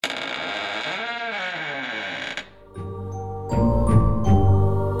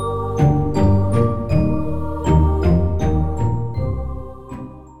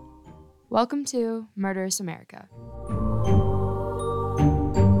Welcome to Murderous America.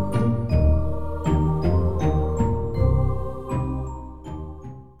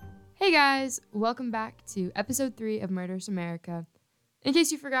 Hey guys, welcome back to episode 3 of Murderous America. In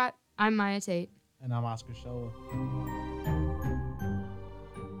case you forgot, I'm Maya Tate. And I'm Oscar Shoa.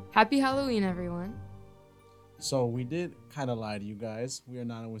 Happy Halloween, everyone. So we did kind of lie to you guys. We are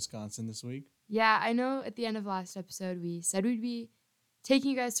not in Wisconsin this week. Yeah, I know at the end of last episode we said we'd be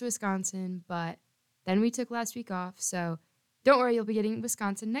taking you guys to Wisconsin, but then we took last week off, so don't worry, you'll be getting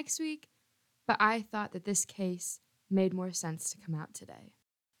Wisconsin next week. But I thought that this case made more sense to come out today.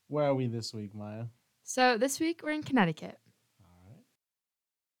 Where are we this week, Maya? So this week we're in Connecticut. All right.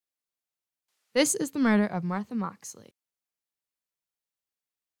 This is the murder of Martha Moxley.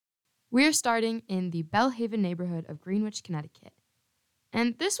 We are starting in the Bellhaven neighborhood of Greenwich, Connecticut.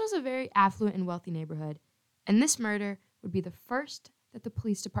 And this was a very affluent and wealthy neighborhood, and this murder would be the first that the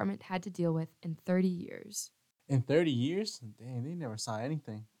police department had to deal with in 30 years. In 30 years? Dang, they never saw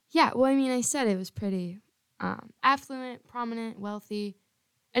anything. Yeah, well, I mean, I said it was pretty affluent, prominent, wealthy,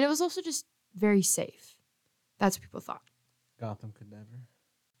 and it was also just very safe. That's what people thought. Gotham could never.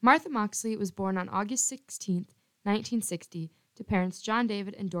 Martha Moxley was born on August 16th, 1960, to parents John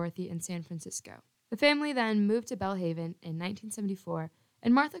David and Dorothy in San Francisco. The family then moved to Bellhaven in 1974,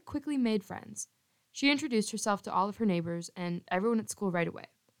 and Martha quickly made friends. She introduced herself to all of her neighbors and everyone at school right away.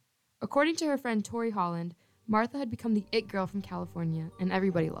 According to her friend Tori Holland, Martha had become the it girl from California, and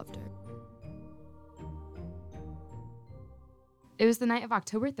everybody loved her. It was the night of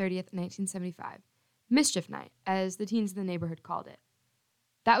October 30th, 1975, Mischief Night, as the teens in the neighborhood called it.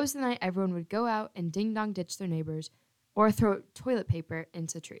 That was the night everyone would go out and ding-dong ditch their neighbors or throw toilet paper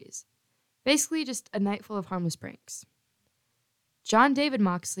into trees. Basically, just a night full of harmless pranks. John David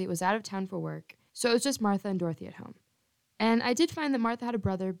Moxley was out of town for work, so it was just Martha and Dorothy at home. And I did find that Martha had a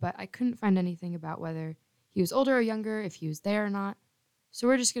brother, but I couldn't find anything about whether he was older or younger, if he was there or not. So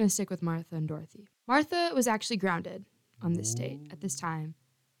we're just going to stick with Martha and Dorothy. Martha was actually grounded on this date at this time.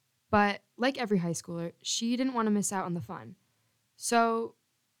 But like every high schooler, she didn't want to miss out on the fun. So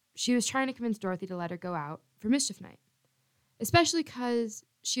she was trying to convince Dorothy to let her go out for Mischief Night, especially because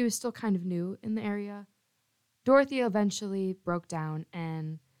she was still kind of new in the area. Dorothy eventually broke down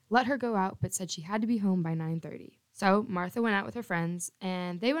and let her go out, but said she had to be home by 9:30. So Martha went out with her friends,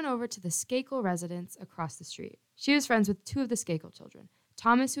 and they went over to the Skakel residence across the street. She was friends with two of the Skakel children,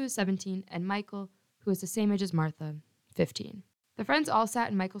 Thomas, who was 17, and Michael, who was the same age as Martha, 15. The friends all sat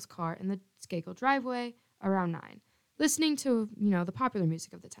in Michael's car in the Skakel driveway around 9, listening to, the popular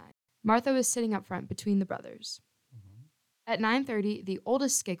music of the time. Martha was sitting up front between the brothers. At 9:30, the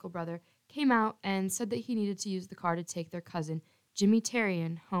oldest Skakel brother came out and said that he needed to use the car to take their cousin, Jimmy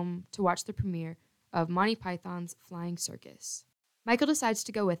Terrian, home to watch the premiere of Monty Python's Flying Circus. Michael decides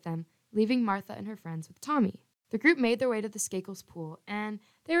to go with them, leaving Martha and her friends with Tommy. The group made their way to the Skakels' pool, and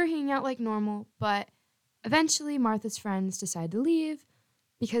they were hanging out like normal, but eventually Martha's friends decided to leave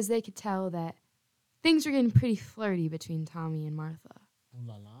because they could tell that things were getting pretty flirty between Tommy and Martha. Ooh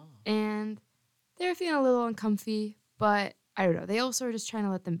la la. And they were feeling a little uncomfy, but I don't know, they also were just trying to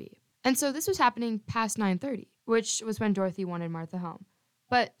let them be. And so this was happening past 9:30, which was when Dorothy wanted Martha home.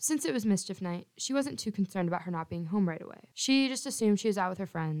 But since it was Mischief Night, she wasn't too concerned about her not being home right away. She just assumed she was out with her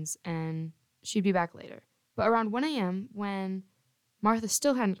friends and she'd be back later. But around 1 a.m., when Martha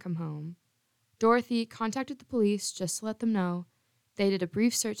still hadn't come home, Dorothy contacted the police just to let them know. They did a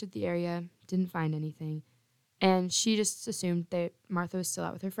brief search of the area, didn't find anything, and she just assumed that Martha was still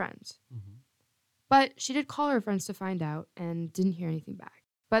out with her friends. Mm-hmm. But she did call her friends to find out and didn't hear anything back.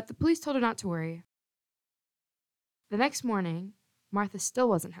 But the police told her not to worry. The next morning, Martha still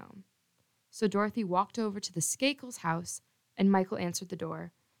wasn't home. So Dorothy walked over to the Skakels' house, and Michael answered the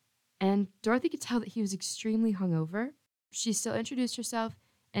door. And Dorothy could tell that he was extremely hungover. She still introduced herself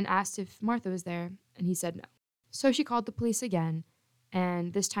and asked if Martha was there, and he said no. So she called the police again,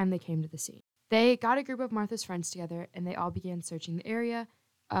 and this time they came to the scene. They got a group of Martha's friends together, and they all began searching the area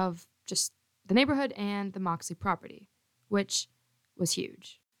of just the neighborhood and the Moxley property, which was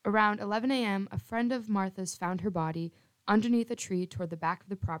huge. Around 11 a.m., a friend of Martha's found her body underneath a tree toward the back of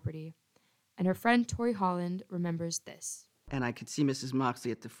the property, and her friend Tori Holland remembers this. And I could see Mrs. Moxley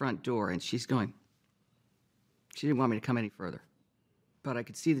at the front door, and she's going. She didn't want me to come any further. But I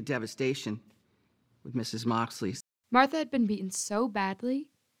could see the devastation with Mrs. Moxley. Martha had been beaten so badly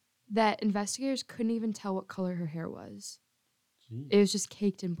that investigators couldn't even tell what color her hair was. Jeez. It was just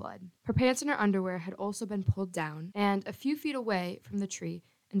caked in blood. Her pants and her underwear had also been pulled down, and a few feet away from the tree,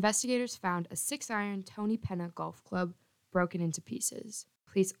 investigators found a 6-iron Tony Penna golf club broken into pieces.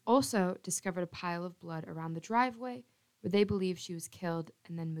 Police also discovered a pile of blood around the driveway where they believed she was killed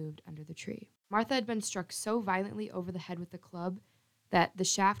and then moved under the tree. Martha had been struck so violently over the head with the club that the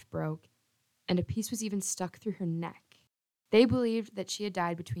shaft broke, and a piece was even stuck through her neck. They believed that she had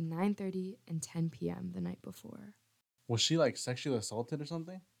died between 9:30 and 10 p.m. the night before. Was she sexually assaulted or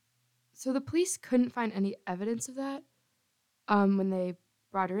something? So the police couldn't find any evidence of that when they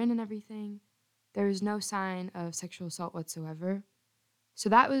brought her in and everything. There was no sign of sexual assault whatsoever. So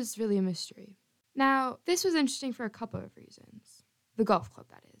that was really a mystery. Now, this was interesting for a couple of reasons. The golf club,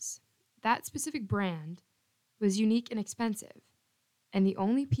 that is. That specific brand was unique and expensive, and the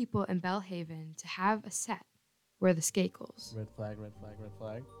only people in Bellhaven to have a set were the Skakels. Red flag, red flag, red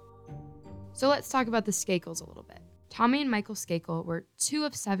flag. So let's talk about the Skakels a little bit. Tommy and Michael Skakel were 2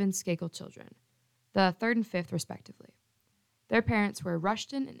 of 7 Skakel children, the 3rd and 5th respectively. Their parents were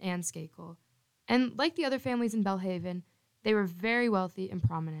Rushton and Ann Skakel, and like the other families in Bellhaven, they were very wealthy and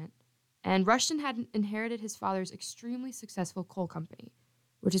prominent, and Rushton had inherited his father's extremely successful coal company,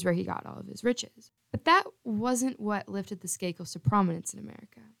 which is where he got all of his riches. But that wasn't what lifted the Skakels to prominence in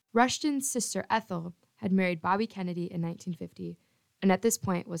America. Rushton's sister Ethel had married Bobby Kennedy in 1950, and at this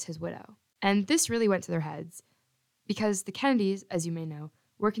point was his widow. And this really went to their heads, because the Kennedys, as you may know,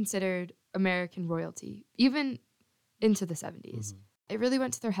 were considered American royalty, even into the 70s. It really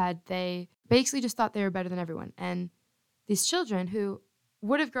went to their head. They basically just thought they were better than everyone. And these children, who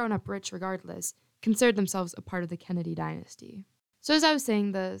would have grown up rich regardless, considered themselves a part of the Kennedy dynasty. So as I was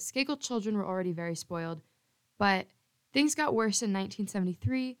saying, the Skakel children were already very spoiled, but things got worse in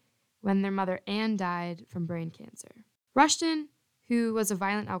 1973 when their mother Ann died from brain cancer. Rushton, who was a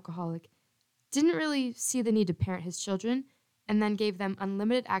violent alcoholic, didn't really see the need to parent his children, and then gave them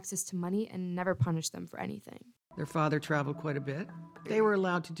unlimited access to money and never punished them for anything. Their father traveled quite a bit. They were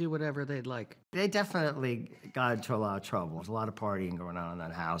allowed to do whatever they'd like. They definitely got into a lot of trouble. There was a lot of partying going on in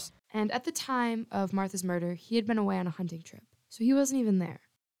that house. And at the time of Martha's murder, he had been away on a hunting trip, so he wasn't even there.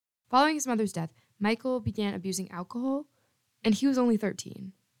 Following his mother's death, Michael began abusing alcohol, and he was only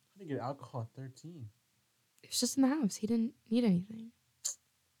 13. How did he get alcohol at 13? It was just in the house. He didn't need anything.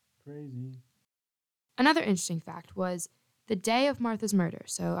 Crazy. Another interesting fact was the day of Martha's murder,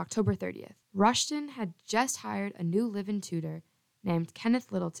 so October 30th, Rushton had just hired a new live-in tutor named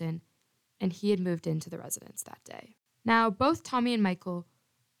Kenneth Littleton, and he had moved into the residence that day. Now, both Tommy and Michael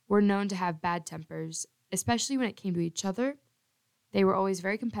were known to have bad tempers, especially when it came to each other. They were always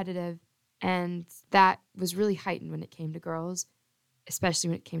very competitive, and that was really heightened when it came to girls, especially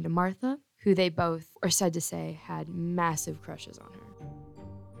when it came to Martha, who they both are said to say had massive crushes on her.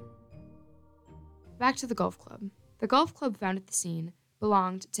 Back to the golf club. The golf club found at the scene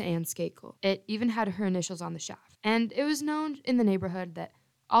belonged to Ann Skakel. It even had her initials on the shaft. And it was known in the neighborhood that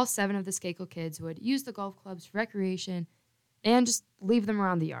all 7 of the Skakel kids would use the golf clubs for recreation and just leave them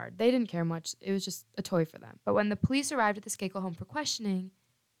around the yard. They didn't care much. It was just a toy for them. But when the police arrived at the Skakel home for questioning,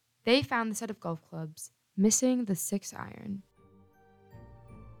 they found the set of golf clubs missing the 6-iron.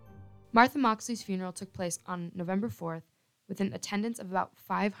 Martha Moxley's funeral took place on November 4th with an attendance of about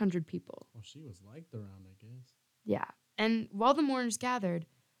 500 people. Well, she was liked around, I guess. Yeah, and while the mourners gathered,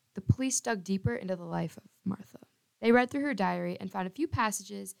 the police dug deeper into the life of Martha. They read through her diary and found a few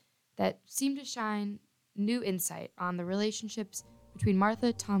passages that seemed to shine new insight on the relationships between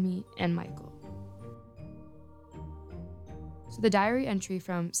Martha, Tommy, and Michael. So the diary entry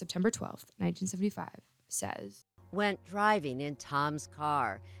from September 12th, 1975 says, "Went driving in Tom's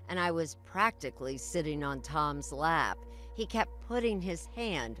car, and I was practically sitting on Tom's lap. He kept putting his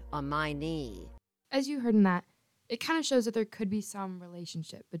hand on my knee." As you heard in that, it kind of shows that there could be some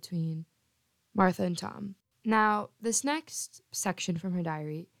relationship between Martha and Tom. Now, this next section from her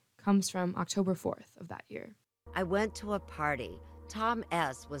diary comes from October 4th of that year. "I went to a party. Tom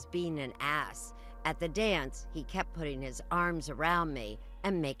S. was being an ass. At the dance, he kept putting his arms around me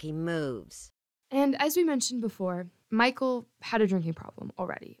and making moves." And as we mentioned before, Michael had a drinking problem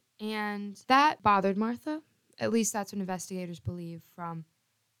already, and that bothered Martha. At least that's what investigators believe from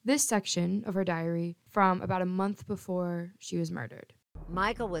this section of her diary from about a month before she was murdered.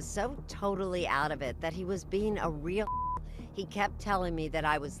 Michael was so totally out of it that he was being a real. He kept telling me that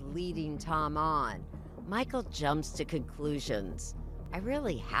I was leading Tom on. Michael jumps to conclusions. I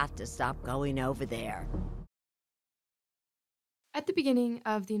really have to stop going over there. At the beginning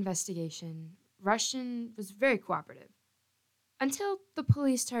of the investigation, Rushton was very cooperative. Until the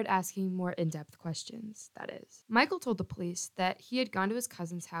police started asking more in-depth questions, that is. Michael told the police that he had gone to his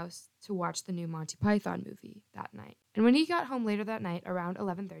cousin's house to watch the new Monty Python movie that night. And when he got home later that night, around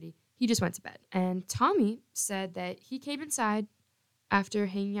 11:30, he just went to bed. And Tommy said that he came inside after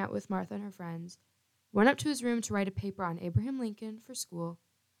hanging out with Martha and her friends, went up to his room to write a paper on Abraham Lincoln for school,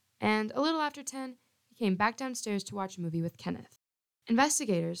 and a little after 10, he came back downstairs to watch a movie with Kenneth.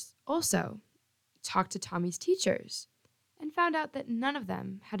 Investigators also talked to Tommy's teachers and found out that none of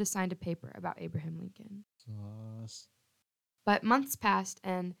them had assigned a paper about Abraham Lincoln. Sus. But months passed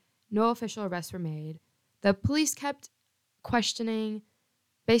and no official arrests were made. The police kept questioning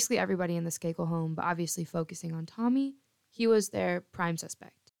basically everybody in the Skakel home, but obviously focusing on Tommy. He was their prime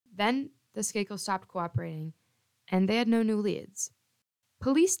suspect. Then the Skakels stopped cooperating, and they had no new leads.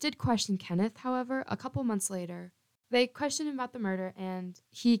 Police did question Kenneth, however, a couple months later. They questioned him about the murder, and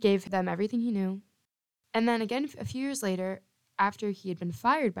he gave them everything he knew. And then again, a few years later, after he had been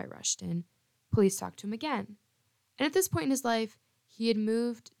fired by Rushton, police talked to him again. And at this point in his life, he had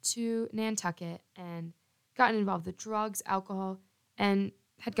moved to Nantucket and gotten involved with drugs, alcohol, and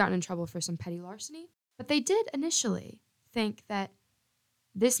had gotten in trouble for some petty larceny. But they did initially think that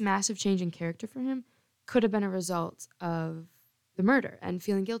this massive change in character for him could have been a result of the murder and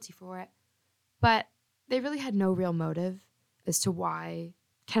feeling guilty for it. But they really had no real motive as to why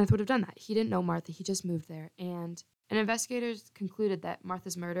Kenneth would have done that. He didn't know Martha. He just moved there. And investigators concluded that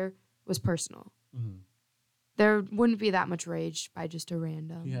Martha's murder was personal. Mm-hmm. There wouldn't be that much rage by just a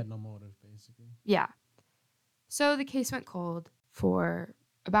random... He had no motive, basically. Yeah. So the case went cold for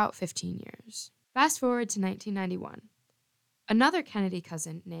about 15 years. Fast forward to 1991. Another Kennedy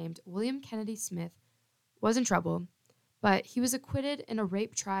cousin named William Kennedy Smith was in trouble, but he was acquitted in a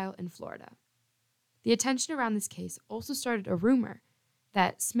rape trial in Florida. The attention around this case also started a rumor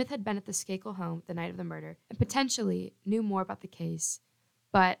that Smith had been at the Skakel home the night of the murder and potentially knew more about the case,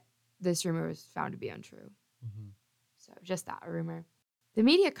 but this rumor was found to be untrue. Mm-hmm. So just that, a rumor. The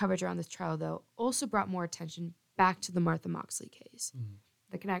media coverage around this trial, though, also brought more attention back to the Martha Moxley case,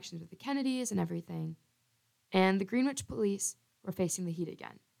 the connections with the Kennedys and everything. And the Greenwich police were facing the heat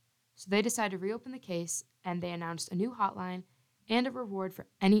again. So they decided to reopen the case, and they announced a new hotline and a reward for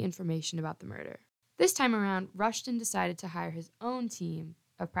any information about the murder. This time around, Rushton decided to hire his own team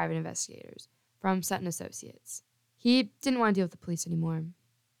of private investigators from Sutton Associates. He didn't want to deal with the police anymore,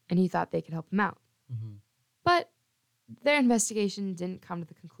 and he thought they could help him out. Mm-hmm. But their investigation didn't come to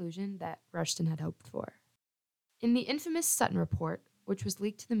the conclusion that Rushton had hoped for. In the infamous Sutton report, which was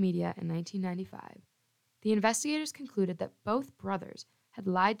leaked to the media in 1995, the investigators concluded that both brothers had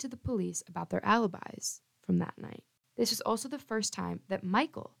lied to the police about their alibis from that night. This was also the first time that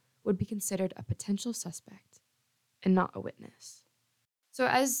Michael would be considered a potential suspect and not a witness. So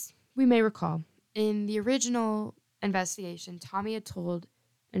as we may recall, in the original investigation, Tommy had told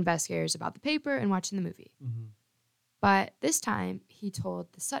investigators about the paper and watching the movie. Mm-hmm. But this time, he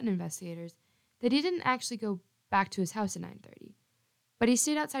told the Sutton investigators that he didn't actually go back to his house at 9:30. But he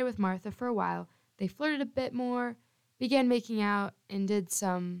stayed outside with Martha for a while. They flirted a bit more, began making out, and did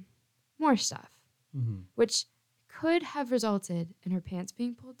some more stuff, which could have resulted in her pants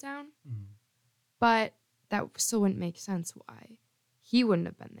being pulled down. Mm-hmm. But that still wouldn't make sense why he wouldn't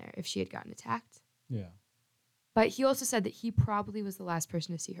have been there if she had gotten attacked. Yeah. But he also said that he probably was the last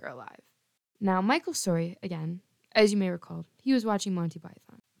person to see her alive. Now, Michael's story, again, as you may recall, he was watching Monty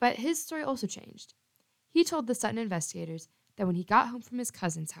Python. But his story also changed. He told the Sutton investigators that when he got home from his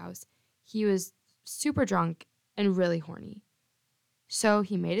cousin's house, he was super drunk and really horny. So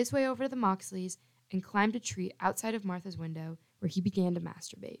he made his way over to the Moxleys and climbed a tree outside of Martha's window where he began to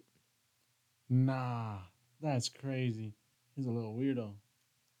masturbate. Nah, that's crazy. He's a little weirdo.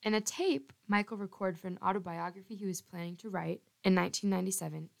 In a tape Michael recorded for an autobiography he was planning to write in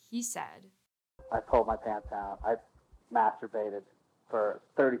 1997, he said, I pulled my pants down. I masturbated for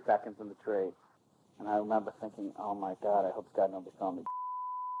 30 seconds in the tree. And I remember thinking, oh my God, I hope God nobody saw me.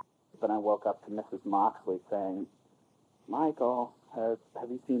 Then I woke up to Mrs. Moxley saying, Michael, have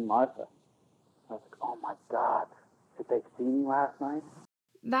you seen Martha? I was like, oh my God, did they see me last night?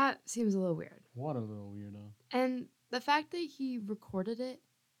 That seems a little weird. What a little weirdo. And the fact that he recorded it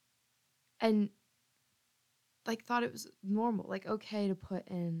and thought it was normal, okay to put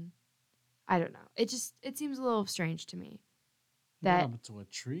in, I don't know. It seems a little strange to me. That to a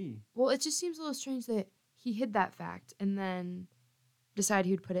tree. Well, it just seems a little strange that he hid that fact and then decided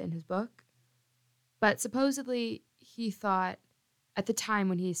he would put it in his book. But supposedly he thought at the time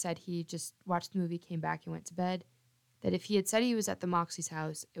when he said he just watched the movie, came back, and went to bed, that if he had said he was at the Moxley's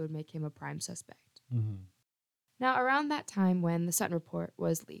house, it would make him a prime suspect. Mm-hmm. Now, around that time when the Sutton report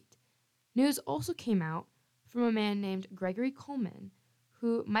was leaked, news also came out from a man named Gregory Coleman,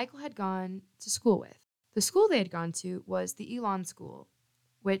 who Michael had gone to school with. The school they had gone to was the Elon School,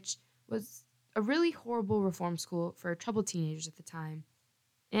 which was a really horrible reform school for troubled teenagers at the time.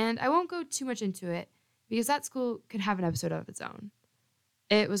 And I won't go too much into it, because that school could have an episode of its own.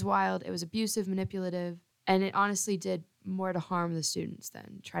 It was wild, it was abusive, manipulative, and it honestly did more to harm the students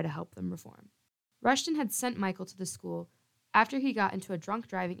than try to help them reform. Rushton had sent Michael to the school after he got into a drunk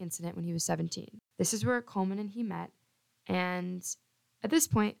driving incident when he was 17. This is where Coleman and he met, and at this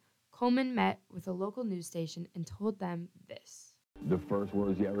point, Coleman met with a local news station and told them this. The first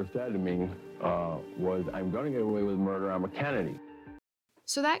words he ever said to me was, "I'm going to get away with murder. I'm a Kennedy."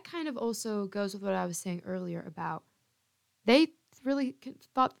 So that kind of also goes with what I was saying earlier about they really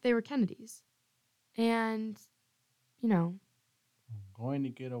thought that they were Kennedys. And, you know, I'm going to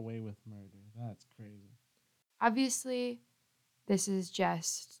get away with murder. That's crazy. obviously, this is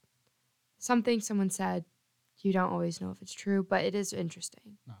just something someone said. You don't always know if it's true, but it is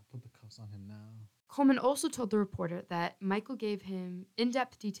interesting. Nah, put the cuffs on him now. Coleman also told the reporter that Michael gave him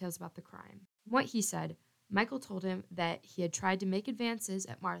in-depth details about the crime. What he said, Michael told him that he had tried to make advances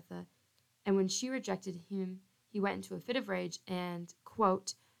at Martha, and when she rejected him, he went into a fit of rage and,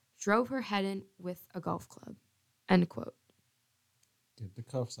 quote, drove her head in with a golf club, end quote. Get the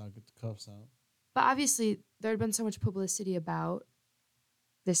cuffs out. Get the cuffs out. But obviously, there had been so much publicity about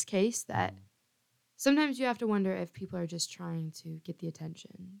this case that sometimes you have to wonder if people are just trying to get the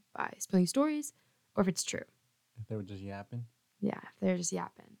attention by spilling stories or if it's true. If they were just yapping. Yeah, if they're just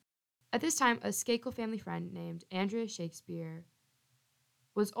yapping. At this time, a Skakel family friend named Andrea Shakespeare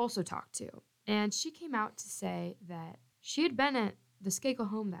was also talked to, and she came out to say that she had been at the Skakel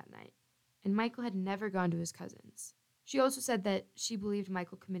home that night, and Michael had never gone to his cousin's. She also said that she believed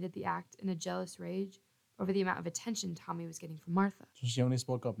Michael committed the act in a jealous rage over the amount of attention Tommy was getting from Martha. So she only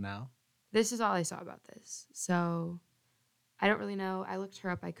spoke up now? This is all I saw about this, so I don't really know. I looked her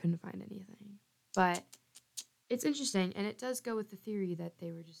up. I couldn't find anything. But it's interesting, and it does go with the theory that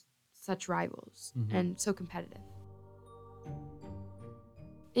they were just such rivals and so competitive.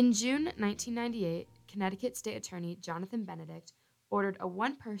 In June 1998, Connecticut State Attorney Jonathan Benedict ordered a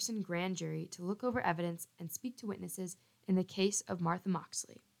one-person grand jury to look over evidence and speak to witnesses in the case of Martha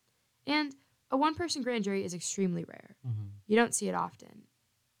Moxley. And a one-person grand jury is extremely rare. You don't see it often.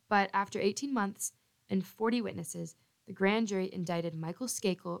 But after 18 months and 40 witnesses, the grand jury indicted Michael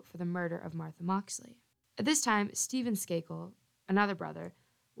Skakel for the murder of Martha Moxley. At this time, Stephen Skakel, another brother,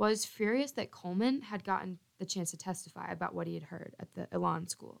 was furious that Coleman had gotten the chance to testify about what he had heard at the Elan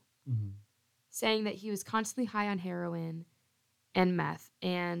school, saying that he was constantly high on heroin and meth,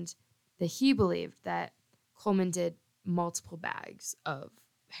 and that he believed that Coleman did multiple bags of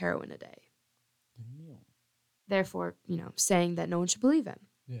heroin a day. Damn. Therefore, saying that no one should believe him.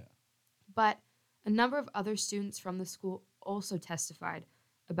 Yeah. But a number of other students from the school also testified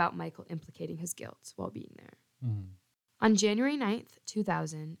about Michael implicating his guilt while being there. On January 9th,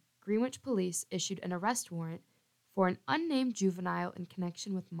 2000, Greenwich police issued an arrest warrant for an unnamed juvenile in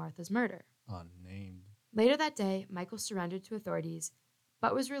connection with Martha's murder. Unnamed. Later that day, Michael surrendered to authorities,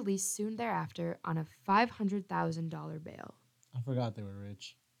 but was released soon thereafter on a $500,000 bail. I forgot they were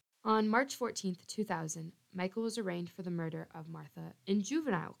rich. On March 14th, 2000, Michael was arraigned for the murder of Martha in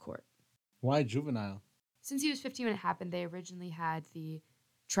juvenile court. Why juvenile? Since he was 15 when it happened, they originally had the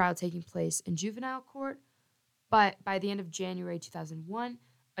trial taking place in juvenile court, but by the end of January 2001,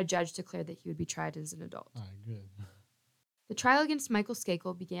 a judge declared that he would be tried as an adult. All right, good. The trial against Michael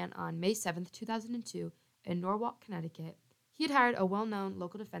Skakel began on May 7th, 2002 in Norwalk, Connecticut. He had hired a well-known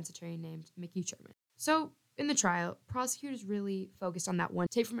local defense attorney named Mickey Sherman. So, in the trial, prosecutors really focused on that one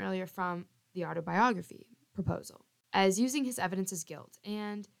tape from earlier from the autobiography proposal as using his evidence as guilt,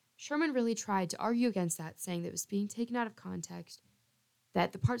 and Sherman really tried to argue against that, saying that it was being taken out of context,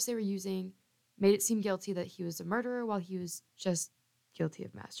 that the parts they were using made it seem guilty that he was a murderer while he was just guilty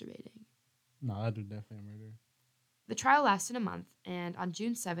of masturbating. No, that dude definitely a murderer. The trial lasted a month, and on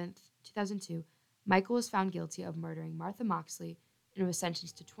June 7th, 2002, Michael was found guilty of murdering Martha Moxley and was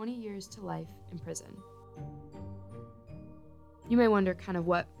sentenced to 20 years to life in prison. You may wonder kind of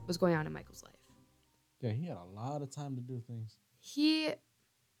what was going on in Michael's life. Yeah, he had a lot of time to do things. He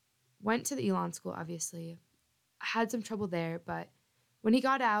went to the Elon school, obviously, had some trouble there, but when he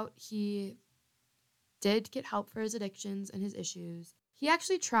got out, he did get help for his addictions and his issues. He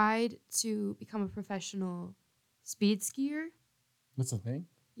actually tried to become a professional speed skier. That's a thing?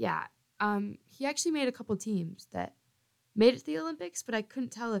 Yeah. He actually made a couple teams that made it to the Olympics, but I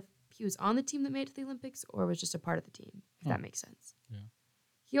couldn't tell if he was on the team that made it to the Olympics or was just a part of the team, if that makes sense. Yeah.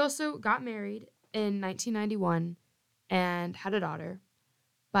 He also got married in 1991 and had a daughter,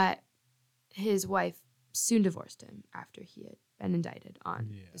 but his wife soon divorced him after he had been indicted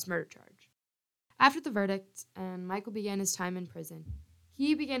on this murder charge. After the verdict and Michael began his time in prison,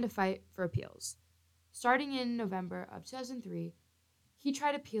 he began to fight for appeals. Starting in November of 2003, he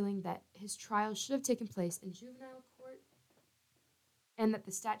tried appealing that his trial should have taken place in juvenile court and that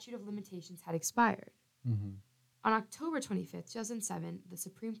the statute of limitations had expired. On October 25th, 2007, the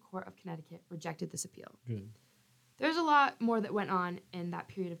Supreme Court of Connecticut rejected this appeal. Good. There's a lot more that went on in that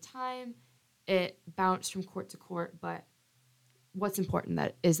period of time. It bounced from court to court, but what's important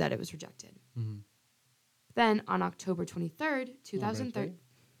is that it was rejected. Mm-hmm. Then on October 23rd, birthday? 2013,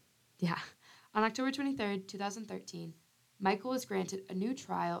 on October 23rd, 2013, Michael was granted a new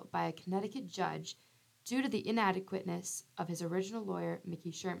trial by a Connecticut judge due to the inadequateness of his original lawyer,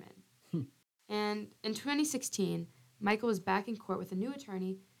 Mickey Sherman. And in 2016, Michael was back in court with a new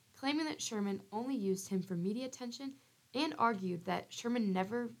attorney, claiming that Sherman only used him for media attention and argued that Sherman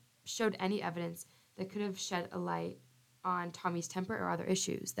never showed any evidence that could have shed a light on Tommy's temper or other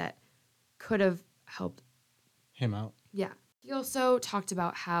issues that could have helped him out. Yeah. He also talked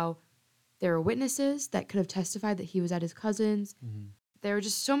about how there were witnesses that could have testified that he was at his cousin's. Mm-hmm. There were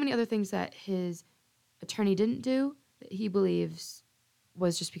just so many other things that his attorney didn't do that he believes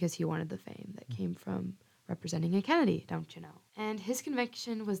was just because he wanted the fame that came from representing a Kennedy, don't you know? And his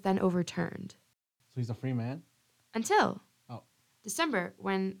conviction was then overturned. So he's a free man? Until Oh. December,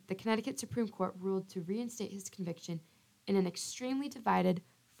 when the Connecticut Supreme Court ruled to reinstate his conviction in an extremely divided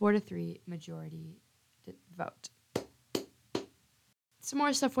 4-3 majority vote. Some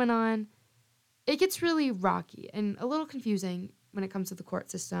more stuff went on. It gets really rocky and a little confusing when it comes to the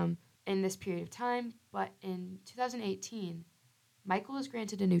court system in this period of time, but in 2018, Michael was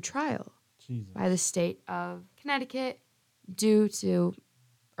granted a new trial by the state of Connecticut due to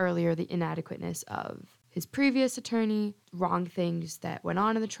earlier the inadequateness of his previous attorney, wrong things that went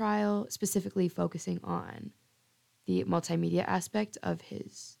on in the trial, specifically focusing on the multimedia aspect of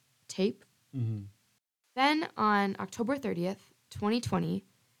his tape. Mm-hmm. Then on October 30th, 2020,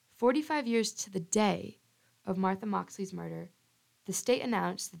 45 years to the day of Martha Moxley's murder, the state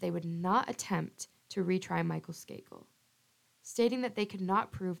announced that they would not attempt to retry Michael Skakel, stating that they could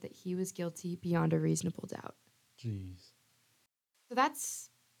not prove that he was guilty beyond a reasonable doubt. Jeez. So that's,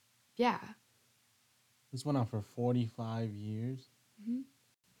 yeah. This went on for 45 years? Mm-hmm.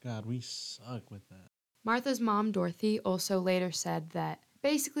 God, we suck with that. Martha's mom, Dorothy, also later said that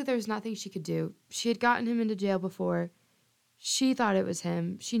basically there was nothing she could do. She had gotten him into jail before. She thought it was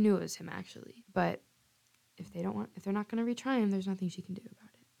him. She knew it was him, actually. But if they're not going to retry him, there's nothing she can do about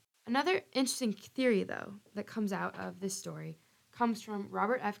it. Another interesting theory, though, that comes out of this story comes from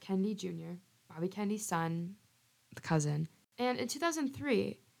Robert F. Kennedy Jr., Bobby Kennedy's son, the cousin. And in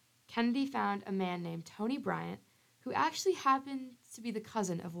 2003, Kennedy found a man named Tony Bryant, who actually happened to be the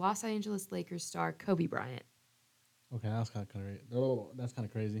cousin of Los Angeles Lakers star Kobe Bryant. Okay, that's kind of crazy. Oh, that's kind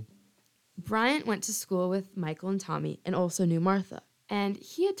of crazy. Bryant went to school with Michael and Tommy and also knew Martha. And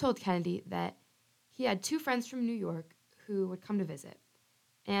he had told Kennedy that he had two friends from New York who would come to visit.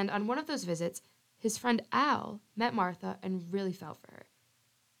 And on one of those visits, his friend Al met Martha and really fell for her.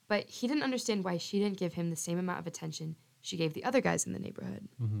 But he didn't understand why she didn't give him the same amount of attention she gave the other guys in the neighborhood.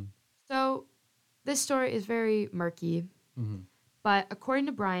 Mm-hmm. So this story is very murky. Mm-hmm. But according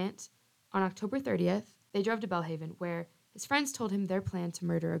to Bryant, on October 30th, they drove to Bellhaven, where his friends told him their plan to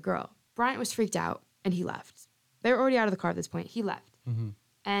murder a girl. Bryant was freaked out, and he left. They were already out of the car at this point. He left. Mm-hmm.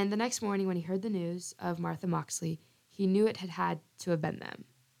 And the next morning, when he heard the news of Martha Moxley, he knew it had to have been them.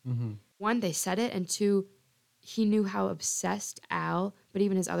 Mm-hmm. One, they said it, and two, he knew how obsessed Al, but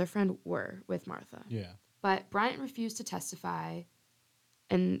even his other friend, were with Martha. Yeah. But Bryant refused to testify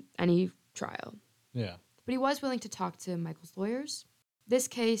in any trial. Yeah. But he was willing to talk to Michael's lawyers. This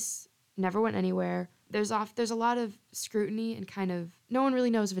case never went anywhere. There's a lot of scrutiny and kind of no one really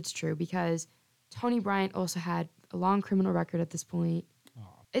knows if it's true because Tony Bryant also had a long criminal record at this point.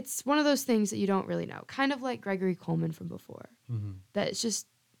 Oh. It's one of those things that you don't really know. Kind of like Gregory Coleman from before. Mm-hmm. That it's just,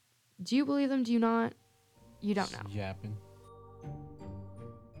 do you believe them? Do you not? You don't know. Yapping.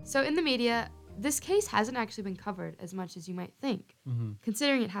 So in the media, this case hasn't actually been covered as much as you might think,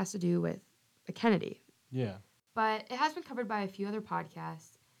 considering it has to do with a Kennedy. Yeah. But it has been covered by a few other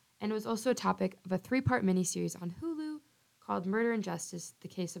podcasts, and it was also a topic of a 3-part miniseries on Hulu called Murder and Justice, The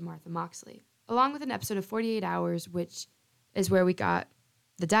Case of Martha Moxley, along with an episode of 48 Hours, which is where we got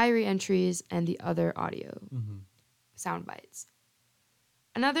the diary entries and the other audio sound bites.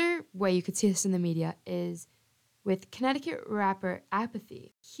 Another way you could see this in the media is with Connecticut rapper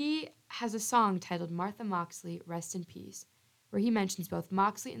Apathy. He has a song titled Martha Moxley, Rest in Peace, where he mentions both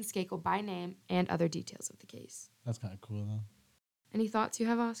Moxley and Skakel by name and other details of the case. That's kind of cool, though. Any thoughts you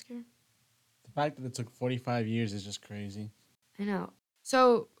have, Oscar? The fact that it took 45 years is just crazy. I know.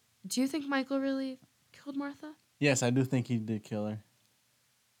 So, do you think Michael really killed Martha? Yes, I do think he did kill her.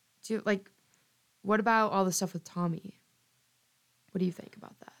 What about all the stuff with Tommy? What do you think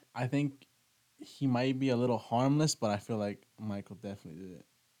about that? I think he might be a little harmless, but I feel like Michael definitely did it.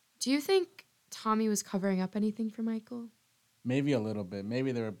 Do you think Tommy was covering up anything for Michael? Maybe a little bit.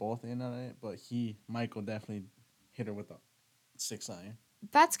 Maybe they were both in on it, but Michael definitely hit her with a 6 iron.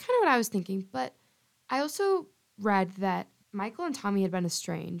 That's kind of what I was thinking, but I also read that Michael and Tommy had been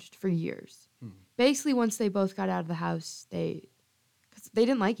estranged for years. Basically, once they both got out of the house, because they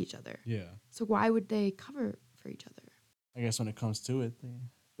didn't like each other. Yeah. So why would they cover for each other? I guess when it comes to it,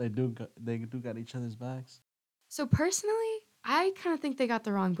 they do got each other's backs. So personally, I kind of think they got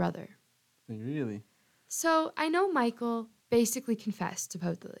the wrong brother. Really? So I know Michael basically confessed,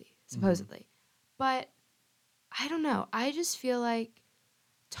 supposedly. But I don't know. I just feel like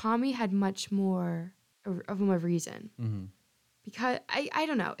Tommy had much more of a reason. Mm-hmm. Because I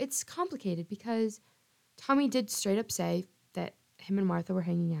don't know. It's complicated because Tommy did straight up say that him and Martha were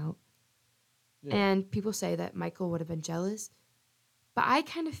hanging out. Yeah. And people say that Michael would have been jealous. But I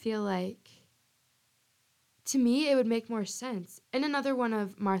kind of feel like, to me, it would make more sense. In another one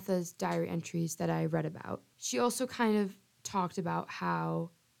of Martha's diary entries that I read about, she also kind of talked about how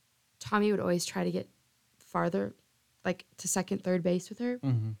Tommy would always try to get farther, like to second, third base with her.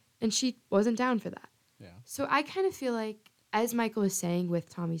 Mm-hmm. And she wasn't down for that. Yeah. So I kind of feel like, as Michael was saying with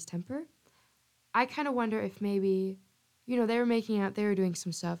Tommy's temper, I kind of wonder if maybe, they were making out, they were doing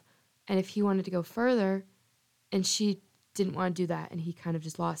some stuff, and if he wanted to go further and she didn't want to do that and he kind of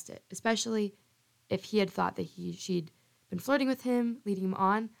just lost it, especially if he had thought that she'd been flirting with him, leading him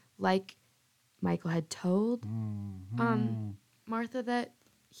on, like Michael had told Martha that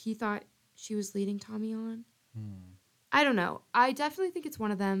he thought she was leading Tommy on. I don't know. I definitely think it's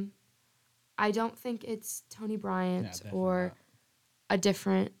one of them. I don't think it's Tony Bryant or not. a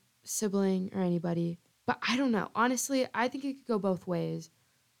different sibling or anybody. But I don't know. Honestly, I think it could go both ways.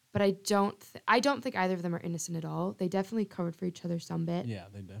 But I don't think either of them are innocent at all. They definitely covered for each other some bit. Yeah,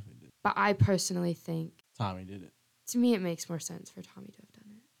 they definitely did. But I personally think, Tommy did it. to me, it makes more sense for Tommy to have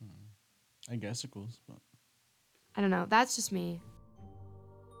done it. I guess it goes, but I don't know. That's just me.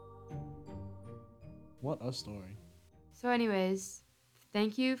 what a story. So anyways,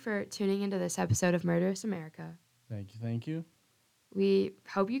 thank you for tuning into this episode of Murderous America. Thank you. We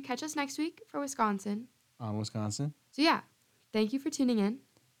hope you catch us next week for Wisconsin. On Wisconsin. So yeah, thank you for tuning in.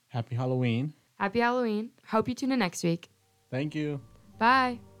 Happy Halloween. Happy Halloween. Hope you tune in next week. Thank you.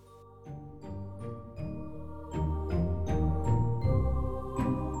 Bye.